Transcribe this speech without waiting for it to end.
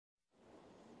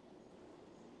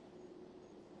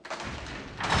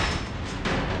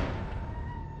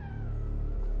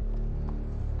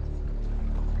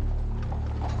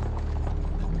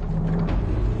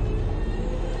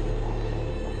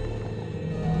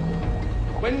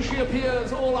When she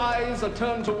appears, all eyes are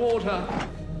turned toward her.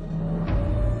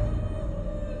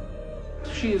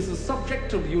 She is the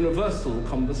subject of universal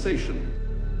conversation.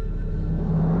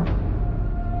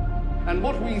 And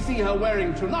what we see her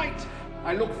wearing tonight,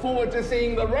 I look forward to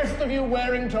seeing the rest of you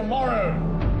wearing tomorrow.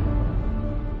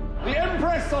 The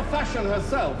Empress of Fashion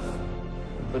herself,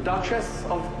 the Duchess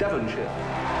of Devonshire.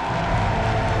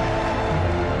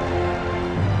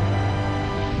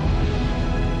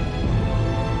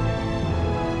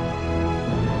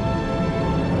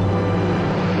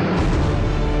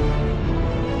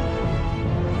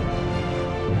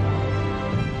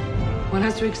 One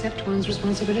has to accept one's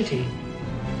responsibility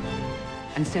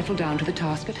and settle down to the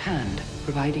task at hand,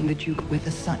 providing the Duke with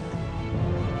a son.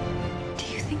 Do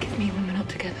you think of me when we're not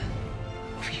together?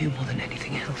 Of you more than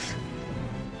anything else.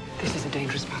 This is a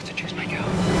dangerous path to choose, my girl.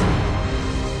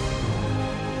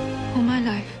 All my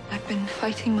life, I've been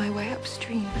fighting my way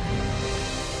upstream.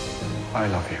 I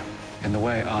love you in the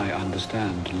way I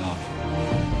understand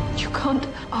love. You can't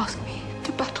ask me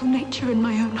to battle nature in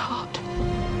my own heart.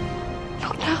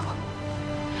 Not now.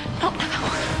 Not now.